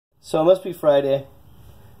So it must be Friday.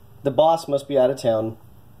 The boss must be out of town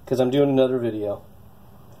because I'm doing another video.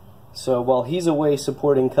 So while he's away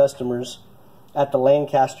supporting customers at the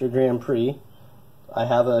Lancaster Grand Prix, I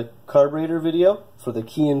have a carburetor video for the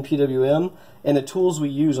Keihin PWM and the tools we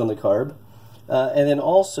use on the carb. And then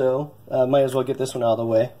also, might as well get this one out of the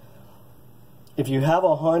way. If you have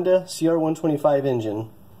a Honda CR125 engine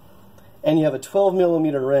and you have a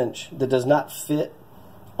 12mm wrench that does not fit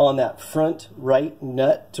on that front right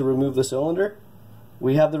nut to remove the cylinder,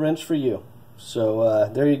 we have the wrench for you. So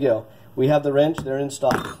there you go. We have the wrench, they're in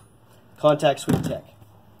stock. Contact Swedetech.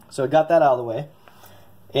 So I got that out of the way.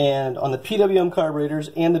 And on the PWM carburetors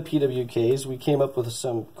and the PWKs, we came up with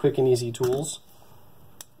some quick and easy tools.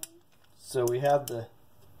 So we have the,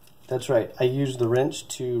 that's right, I used the wrench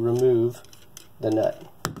to remove the nut.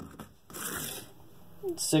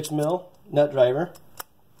 6mm nut driver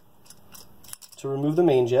to remove the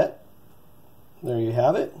main jet. There you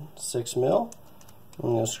have it, 6mm. I'm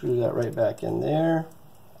going to screw that right back in there.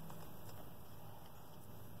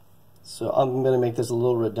 So I'm going to make this a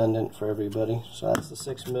little redundant for everybody. So that's the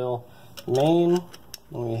 6mm main.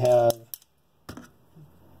 And we have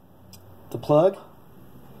the plug,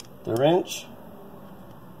 the wrench,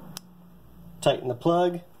 tighten the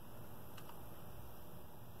plug,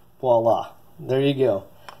 voila. There you go.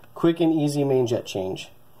 Quick and easy main jet change.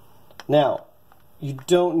 Now, you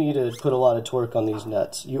don't need to put a lot of torque on these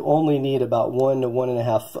nuts. You only need about 1 to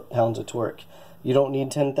 1.5 foot-pounds of torque. You don't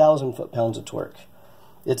need 10,000 foot-pounds of torque.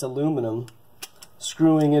 It's aluminum,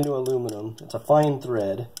 screwing into aluminum. It's a fine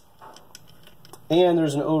thread. And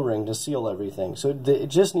there's an O-ring to seal everything. So it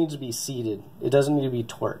just needs to be seated. It doesn't need to be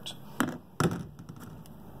torqued.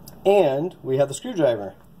 And we have the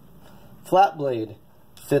screwdriver. Flat blade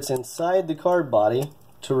fits inside the carb body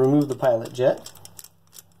to remove the pilot jet.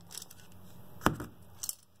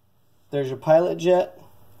 There's your pilot jet.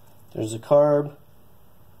 There's a carb.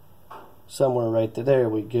 Somewhere right there. There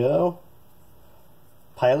we go.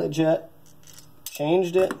 Pilot jet.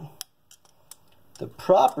 Changed it. The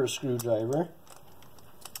proper screwdriver.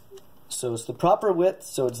 So it's the proper width,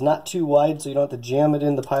 so it's not too wide, so you don't have to jam it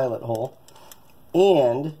in the pilot hole.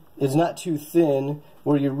 And it's not too thin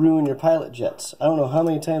where you ruin your pilot jets. I don't know how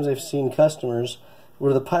many times I've seen customers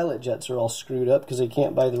where the pilot jets are all screwed up because they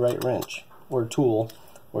can't buy the right wrench or tool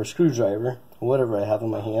or screwdriver, whatever I have in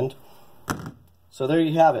my hand. So there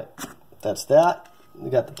you have it. That's that. We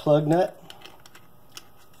got the plug nut.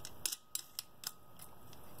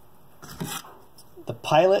 The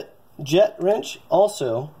pilot jet wrench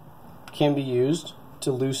also can be used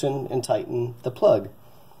to loosen and tighten the plug.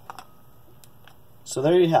 So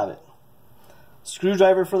there you have it.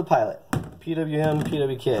 Screwdriver for the pilot, PWM,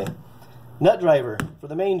 PWK. Nut driver for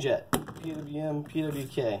the main jet, PWM,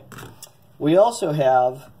 PWK. We also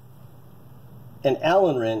have an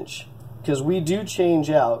Allen wrench because we do change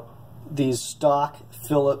out these stock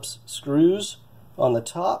Phillips screws on the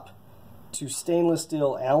top to stainless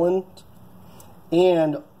steel Allen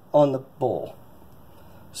and on the bowl.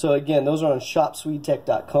 So again, those are on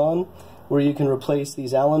shopswedetech.com where you can replace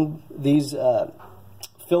these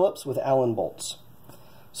Phillips with Allen bolts.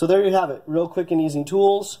 So there you have it, real quick and easy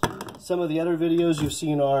tools. Some of the other videos you've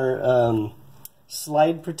seen are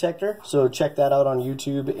slide protector, so check that out on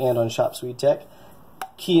YouTube and on Shop Swedetech.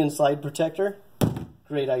 Keihin slide protector,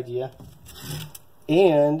 great idea.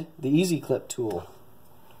 And the easy clip tool.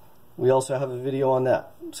 We also have a video on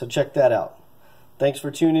that, so check that out. Thanks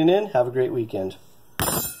for tuning in. Have a great weekend.